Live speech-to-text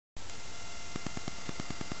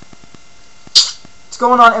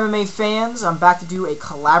going on, MMA fans? I'm back to do a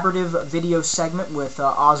collaborative video segment with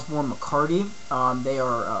OsborneMcCarty. They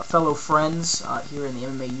are fellow friends here in the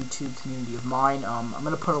MMA YouTube community of mine. I'm going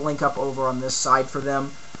to put a link up over on this side for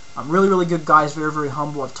them. Really, really good guys, very, very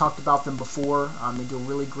humble. I've talked about them before. They do a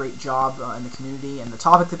really great job in the community, and the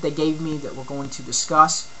topic that they gave me that we're going to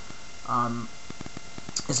discuss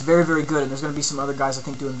is very, very good, and there's going to be some other guys, I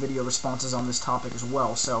think, doing video responses on this topic as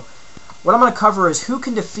well. So what I'm going to cover is who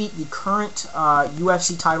can defeat the current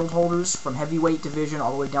UFC title holders from heavyweight division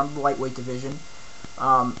all the way down to the lightweight division.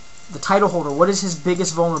 The title holder, what is his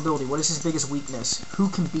biggest vulnerability? What is his biggest weakness? Who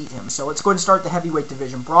can beat him? So let's go ahead and start the heavyweight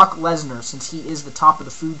division. Brock Lesnar, since he is the top of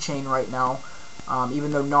the food chain right now,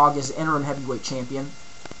 even though Nog is interim heavyweight champion.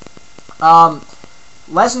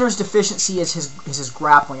 Lesnar's deficiency is his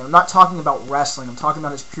grappling. I'm not talking about wrestling. I'm talking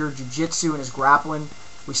about his pure jiu-jitsu and his grappling.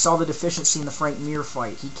 We saw the deficiency in the Frank Mir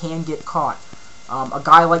fight. He can get caught. A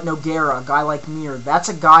guy like Nogueira, a guy like Mir, that's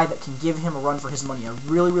a guy that can give him a run for his money. A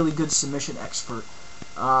really, really good submission expert.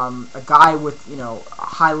 A guy with,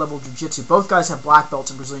 high-level jiu-jitsu. Both guys have black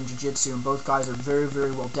belts in Brazilian jiu-jitsu, and both guys are very,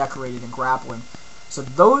 very well decorated in grappling. So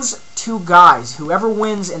those two guys, whoever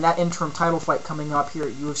wins in that interim title fight coming up here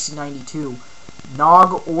at UFC 92,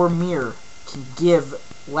 Nog or Mir, can give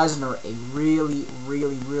Lesnar a really,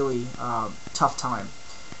 really, really tough time.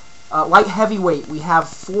 Light heavyweight, we have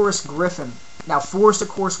Forrest Griffin. Now, Forrest, of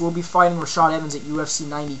course, will be fighting Rashad Evans at UFC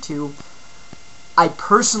 92. I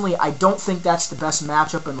don't think that's the best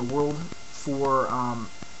matchup in the world for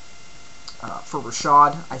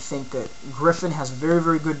Rashad. I think that Griffin has very,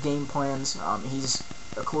 very good game plans. He's,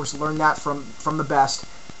 of course, learned that from the best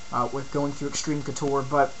with going through Extreme Couture.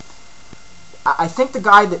 But I think the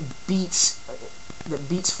guy that beats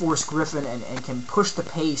Forrest Griffin and can push the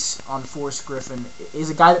pace on Forrest Griffin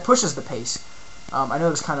is a guy that pushes the pace. I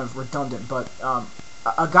know it's kind of redundant, but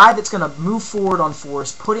a guy that's going to move forward on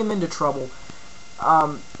Forrest, put him into trouble.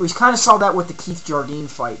 We kind of saw that with the Keith Jardine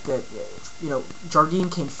fight, that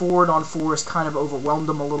Jardine came forward on Forrest, kind of overwhelmed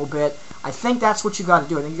him a little bit. I think that's what you got to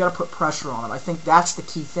do. I think you got to put pressure on him. I think that's the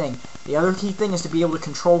key thing. The other key thing is to be able to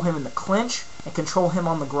control him in the clinch and control him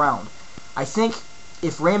on the ground. I think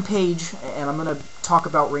if Rampage, and I'm going to talk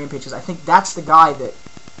about Rampage, because I think that's the guy that,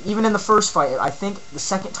 even in the first fight, I think the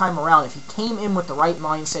second time around, if he came in with the right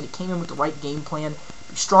mindset, he came in with the right game plan,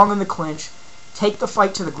 be strong in the clinch, take the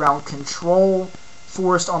fight to the ground, control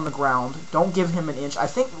Forrest on the ground, don't give him an inch. I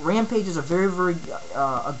think Rampage is a very, very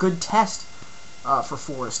a good test for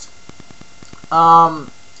Forrest.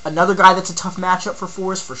 Another guy that's a tough matchup for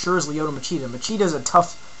Forrest, for sure, is Lyoto Machida. Machida is a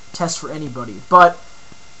tough test for anybody, but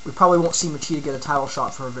we probably won't see Machida get a title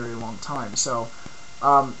shot for a very long time. So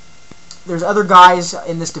there's other guys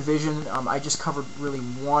in this division. I just covered really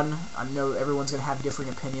one. I know everyone's going to have differing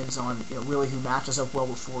opinions on really who matches up well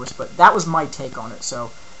with Forrest, but that was my take on it. So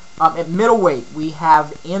at middleweight, we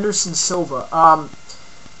have Anderson Silva.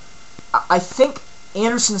 I think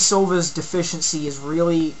Anderson Silva's deficiency is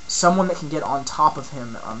really someone that can get on top of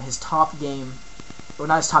him. His top game, or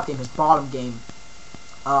not his top game, his bottom game.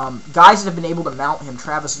 Guys that have been able to mount him,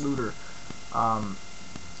 Travis Lutter,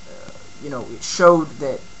 it showed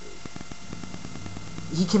that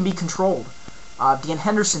he can be controlled. Dan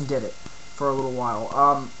Henderson did it for a little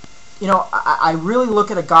while. I really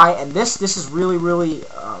look at a guy, and this is really, really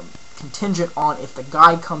contingent on if the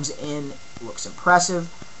guy comes in, looks impressive,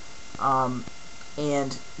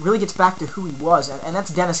 and really gets back to who he was, and that's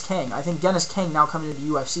Dennis Kang. I think Dennis Kang now coming into the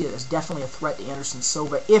UFC is definitely a threat to Anderson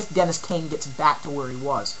Silva if Dennis Kang gets back to where he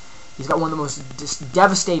was. He's got one of the most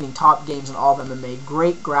devastating top games in all of MMA,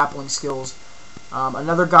 great grappling skills.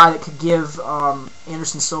 Another guy that could give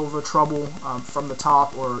Anderson Silva trouble from the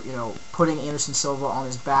top, or putting Anderson Silva on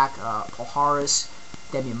his back, Paul Harris,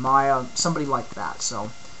 Demian Maia, somebody like that.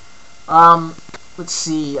 So let's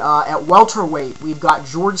see. At welterweight, we've got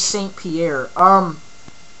George St. Pierre.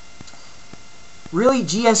 Really,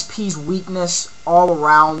 GSP's weakness all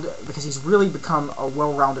around, because he's really become a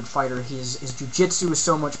well-rounded fighter. His jiu-jitsu is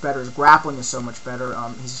so much better. His grappling is so much better.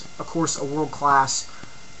 He's, of course, a world-class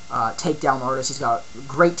takedown artist. He's got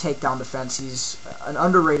great takedown defense. He's an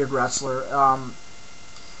underrated wrestler.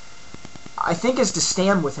 I think is to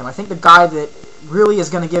stand with him. I think the guy that really is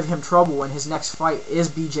going to give him trouble in his next fight is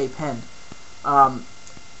BJ Penn.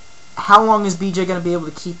 How long is BJ going to be able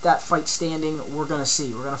to keep that fight standing? We're going to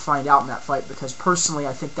see. We're going to find out in that fight, because personally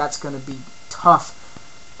I think that's going to be tough.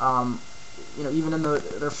 Even in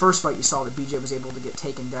their first fight, you saw that BJ was able to get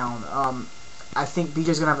taken down. I think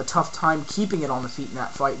BJ's going to have a tough time keeping it on the feet in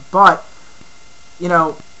that fight. But,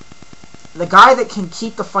 the guy that can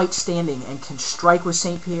keep the fight standing and can strike with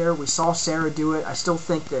St. Pierre, we saw Sarah do it. I still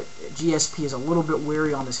think that GSP is a little bit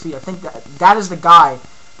weary on his feet. I think that is the guy,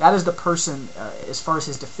 that is the person, as far as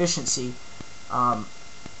his deficiency,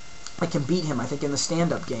 that can beat him, I think, in the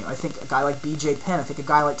stand-up game. I think a guy like BJ Penn, I think a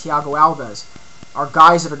guy like Thiago Alves are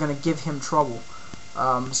guys that are going to give him trouble.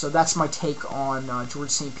 So that's my take on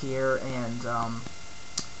George St. Pierre and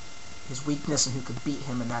his weakness and who could beat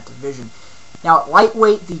him in that division. Now, at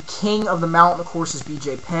lightweight, the king of the mountain, of course, is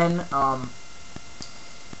BJ Penn.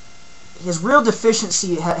 His real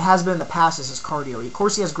deficiency has been in the past is his cardio. Of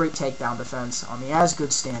course, he has great takedown defense. He has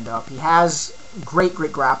good stand-up. He has great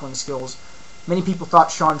grappling skills. Many people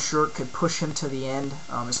thought Sean Sherk could push him to the end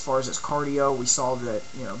as far as his cardio. We saw that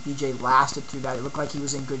BJ lasted through that. It looked like he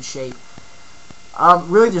was in good shape.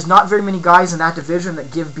 Really, there's not very many guys in that division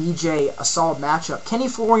that give BJ a solid matchup. Kenny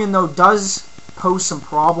Florian, though, does pose some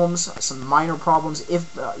problems, some minor problems,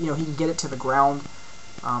 if he can get it to the ground.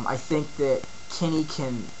 I think that Kenny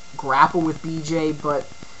can grapple with BJ, but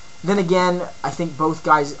then again, I think both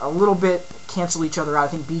guys a little bit cancel each other out. I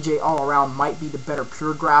think BJ all around might be the better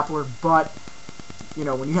pure grappler, but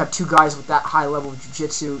when you have two guys with that high level of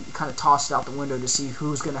jiu-jitsu, you kind of toss it out the window to see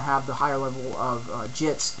who's going to have the higher level of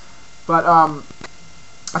jits. But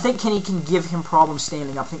I think Kenny can give him problems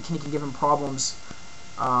standing up. I think Kenny can give him problems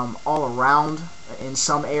all around in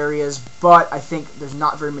some areas, but I think there's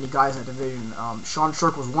not very many guys in that division. Sean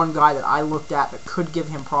Sherk was one guy that I looked at that could give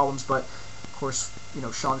him problems, but of course,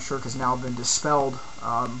 Sean Sherk has now been dispelled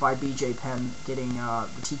by BJ Penn getting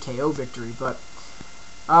the TKO victory. But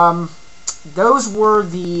those were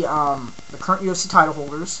the current UFC title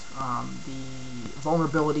holders, the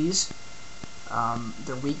vulnerabilities,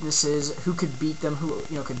 their weaknesses, who could beat them,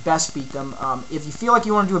 who could best beat them. If you feel like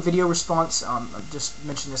you want to do a video response, just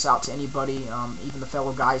mention this out to anybody, even the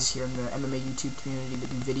fellow guys here in the MMA YouTube community that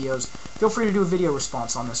do videos. Feel free to do a video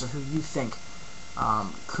response on this, or who you think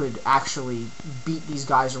could actually beat these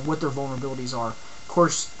guys, or what their vulnerabilities are. Of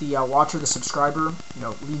course, the watcher, the subscriber,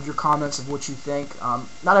 leave your comments of what you think.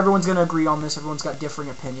 Not everyone's going to agree on this. Everyone's got differing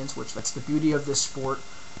opinions, which that's the beauty of this sport.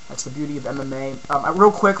 That's the beauty of MMA.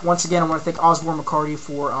 Real quick, once again, I want to thank OsborneMcCarty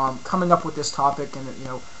for coming up with this topic, and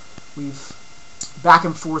we've back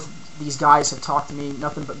and forth. These guys have talked to me,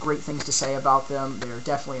 nothing but great things to say about them. They're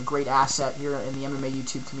definitely a great asset here in the MMA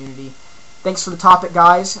YouTube community. Thanks for the topic,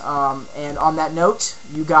 guys. And on that note,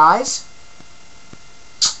 you guys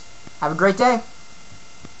have a great day.